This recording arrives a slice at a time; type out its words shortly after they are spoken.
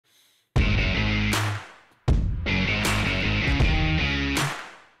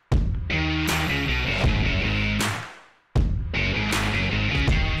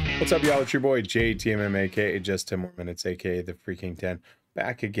What's up, y'all? It's your boy JTMM, aka JustTenMoreMinutes, aka the Freakin 10,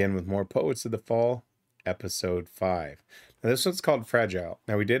 back again with more Poets of the Fall, episode 5. Now, this one's called Fragile.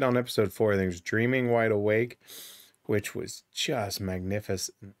 Now, we did on episode 4, I think it was Dreaming Wide Awake, which was just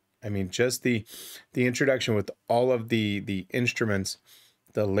magnificent. I mean, just the introduction with all of the instruments,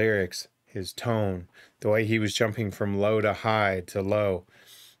 the lyrics, his tone, the way he was jumping from low to high to low.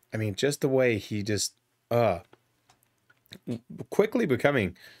 I mean, just the way he just quickly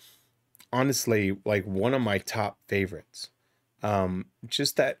becoming, honestly, like one of my top favorites.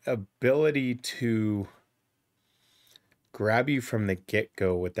 Just that ability to grab you from the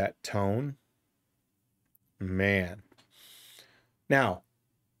get-go with that tone, man. Now,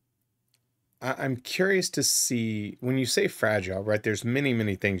 I'm curious to see, when you say fragile, right, there's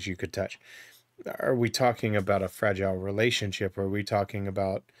many things you could touch. Are we talking about a fragile relationship? Are we talking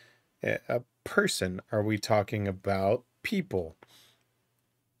about a person? Are we talking about people?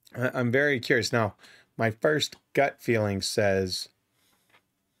 I'm very curious. Now, my first gut feeling says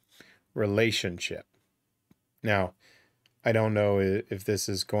relationship. Now, I don't know if this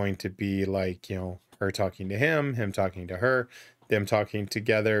is going to be like, you know, her talking to him, him talking to her, them talking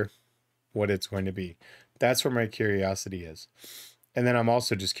together, what it's going to be. That's where my curiosity is. And then I'm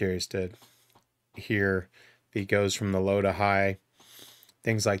also just curious to hear if he goes from the low to high,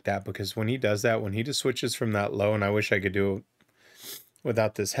 things like that. Because when he does that, when he just switches from that low, and I wish I could do it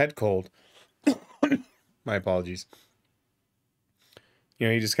without this head cold, my apologies. You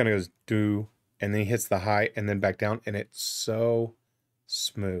know, he just kind of goes do, and then he hits the high and then back down, and it's so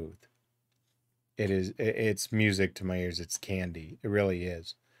smooth. It's music to my ears. It's candy. It really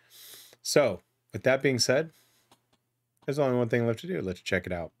is. So, with that being said, there's only one thing left to do. Let's check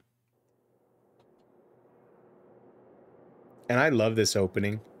it out. And I love this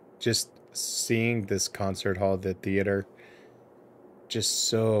opening. Just seeing this concert hall, the theater, just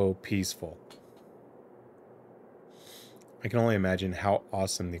so peaceful. I can only imagine how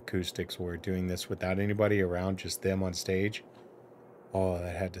awesome the acoustics were doing this without anybody around, just them on stage. Oh,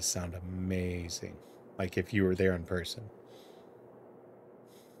 that had to sound amazing. Like if you were there in person.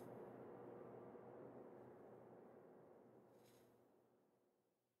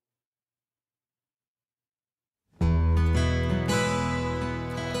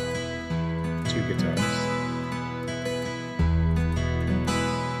 Two guitars.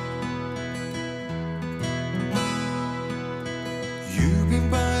 You've been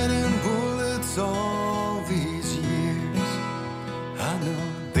biting bullets all these years. I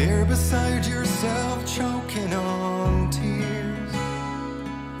know, there beside yourself, choking on tears.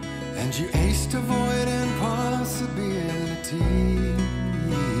 And you aced avoid impossibility.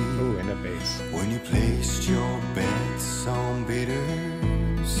 Ooh, and a bass. When you placed your bets on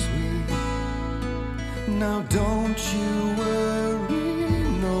bittersweet. Now don't you worry,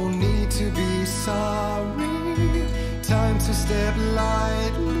 no need to be sorry. Time to step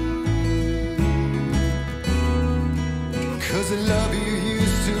lightly. 'Cause the love you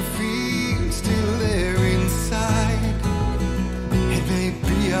used to feel still there inside. It may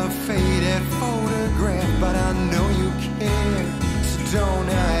be a faded photograph, but I know you care. So don't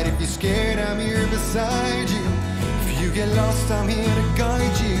hide. If you're scared, I'm here beside you. If you get lost, I'm here to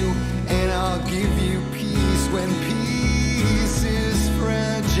guide you. And I'll give you peace when peace is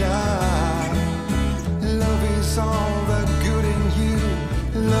fragile. Love is all the good in you.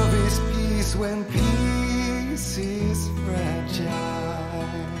 Love is peace when peace is fragile.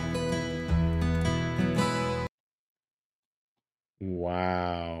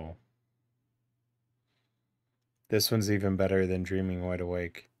 Wow. This one's even better than Dreaming Wide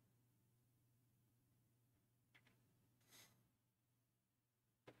Awake.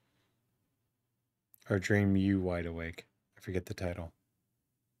 Or Dream You Wide Awake. I forget the title.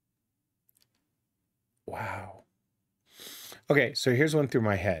 Wow. Okay, so here's one through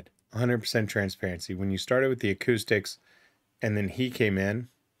my head. 100% transparency. When you started with the acoustics and then he came in,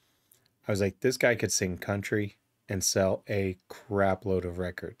 I was like, this guy could sing country and sell a crap load of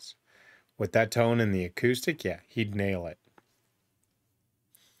records. With that tone and the acoustic, yeah, he'd nail it.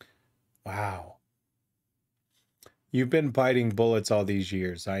 Wow. You've been biting bullets all these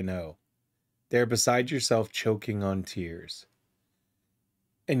years, I know. There beside yourself, choking on tears.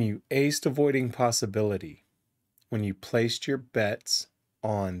 And you aced avoiding possibility when you placed your bets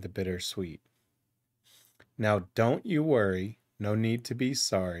on the bittersweet. Now don't you worry, no need to be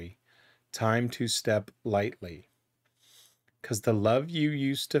sorry. Time to step lightly. 'Cause the love you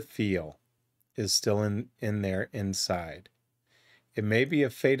used to feel is still in there inside. It may be a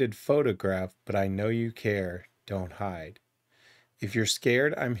faded photograph, but I know you care, don't hide. If you're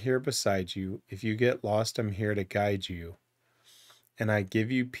scared, I'm here beside you. If you get lost, I'm here to guide you. and I give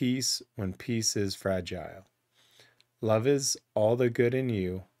you peace when peace is fragile. Love is all the good in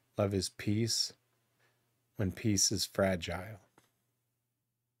you. Love is peace when peace is fragile.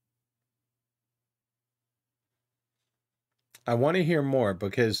 I want to hear more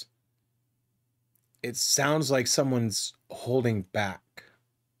because it sounds like someone's holding back.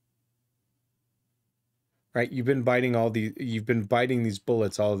 Right? You've been biting these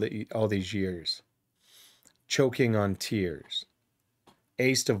bullets all these years. Choking on tears.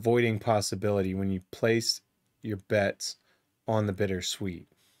 Aced avoiding possibility when you place your bets on the bittersweet.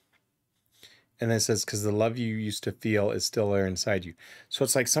 And then it says, because the love you used to feel is still there inside you. So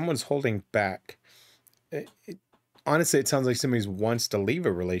it's like someone's holding back. Honestly, it sounds like somebody wants to leave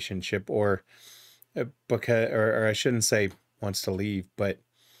a relationship, or I shouldn't say wants to leave, but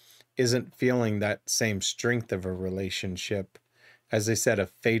isn't feeling that same strength of a relationship. As they said, a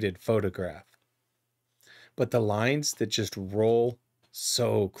faded photograph. But the lines that just roll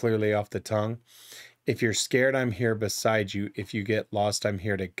so clearly off the tongue. If you're scared, I'm here beside you. If you get lost, I'm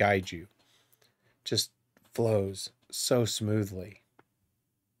here to guide you. Just flows so smoothly.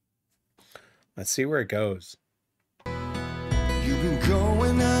 Let's see where it goes. You've been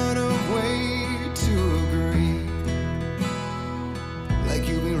going out of way to agree, like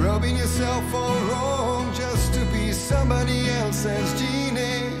you've been rubbing yourself all wrong just to be somebody else's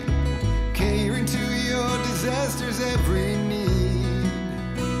genie, catering to your disaster's every need,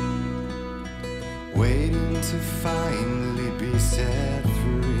 waiting to finally be set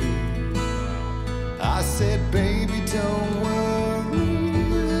free. I said, baby, don't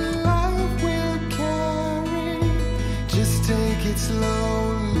worry, life will carry, just take it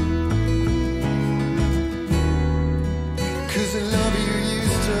slowly. 'Cause the love you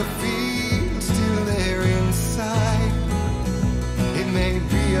used to feel still there inside. It may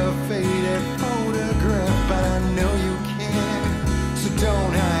be a faded photograph, but I know you care. So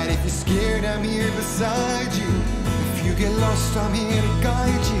don't hide. If you're scared, I'm here beside you. If you get lost, I'm here to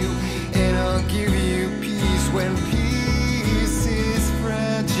guide you. And I'll give you peace when peace is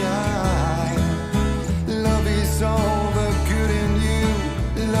fragile. Love is all the good in you.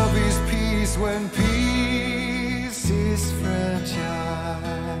 Love is peace when peace is fragile.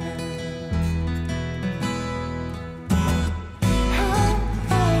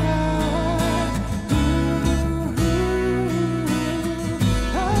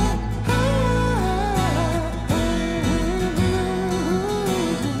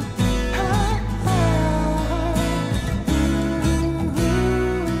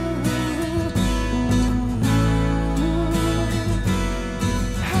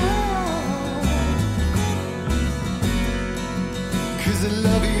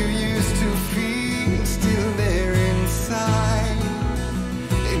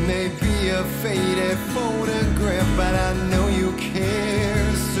 Faded photograph, but I know you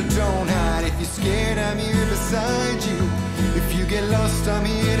care. So don't hide. If you're scared, I'm here beside you. If you get lost, I'm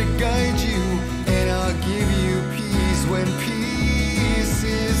here to guide you. And I'll give you peace when peace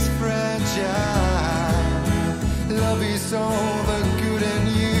is fragile. Love is all the good in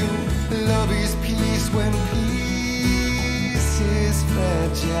you. Love is peace when peace is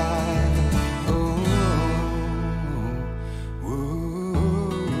fragile.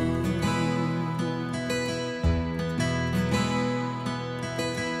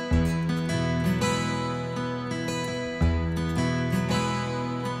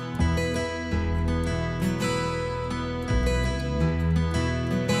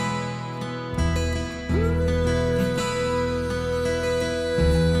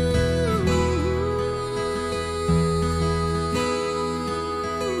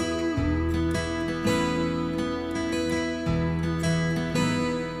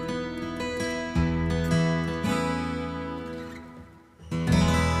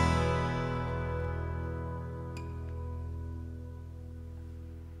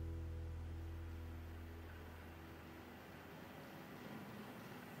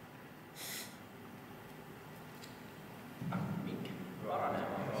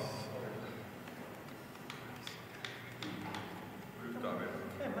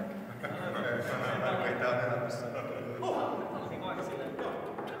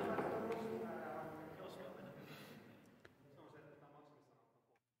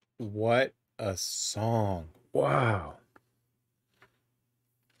 What a song. Wow.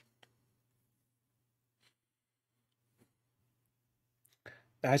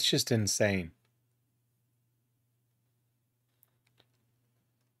 That's just insane.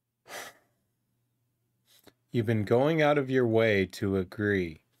 You've been going out of your way to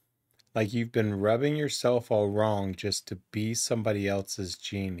agree, like you've been rubbing yourself all wrong just to be somebody else's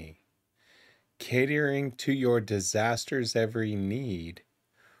genie, catering to your disaster's every need,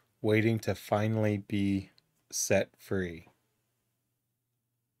 waiting to finally be set free.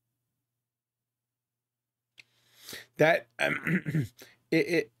 That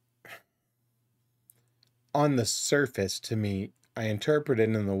it on the surface, to me, I interpret it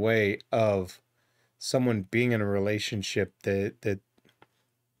in the way of someone being in a relationship that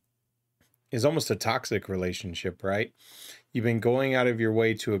is almost a toxic relationship, right? You've been going out of your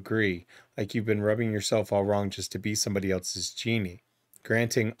way to agree, like you've been rubbing yourself all wrong just to be somebody else's genie,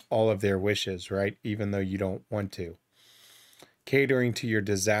 granting all of their wishes, right? Even though you don't want to. Catering to your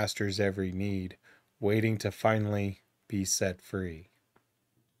disaster's every need, waiting to finally be set free.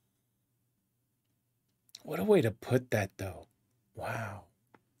 What a way to put that, though. Wow.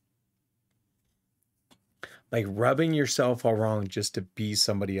 Like rubbing yourself all wrong just to be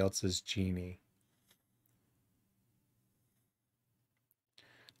somebody else's genie.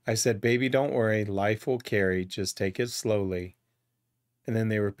 I said, baby, don't worry. Life will carry. Just take it slowly. And then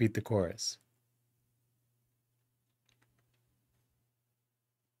they repeat the chorus.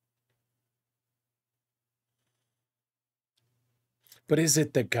 But is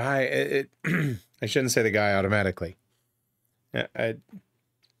it the guy? I shouldn't say the guy automatically.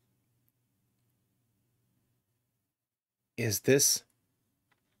 Is this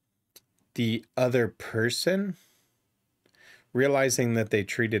the other person realizing that they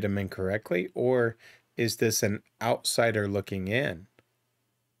treated him incorrectly, or is this an outsider looking in?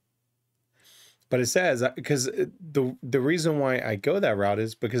 But it says, because the reason why I go that route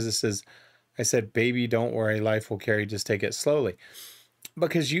is because it says, I said, baby, don't worry, life will carry, just take it slowly.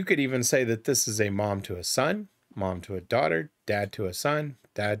 Because you could even say that this is a mom to a son, mom to a daughter, dad to a son,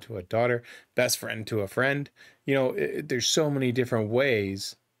 dad to a daughter, best friend to a friend. You know, there's so many different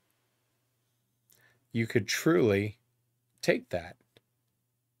ways you could truly take that.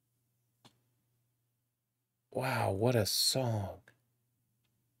 Wow, what a song.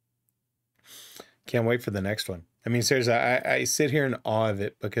 Can't wait for the next one. I mean, seriously, I sit here in awe of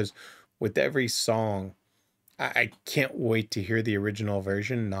it because with every song, I can't wait to hear the original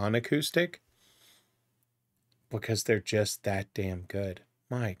version, non-acoustic, because they're just that damn good.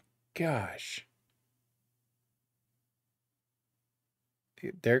 My gosh.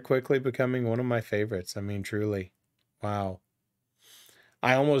 They're quickly becoming one of my favorites. I mean, truly. Wow.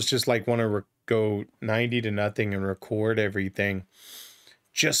 I almost just like want to go 90 to nothing and record everything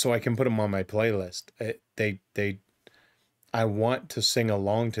just so I can put them on my playlist. I want to sing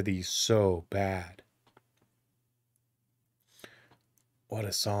along to these so bad. What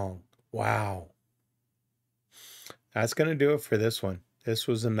a song. Wow. That's going to do it for this one. This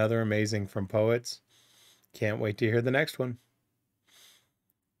was another amazing from Poets. Can't wait to hear the next one.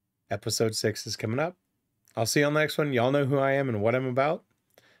 Episode 6 is coming up. I'll see you on the next one. Y'all know who I am and what I'm about.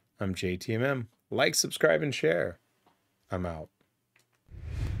 I'm JTMM. Like, subscribe, and share. I'm out.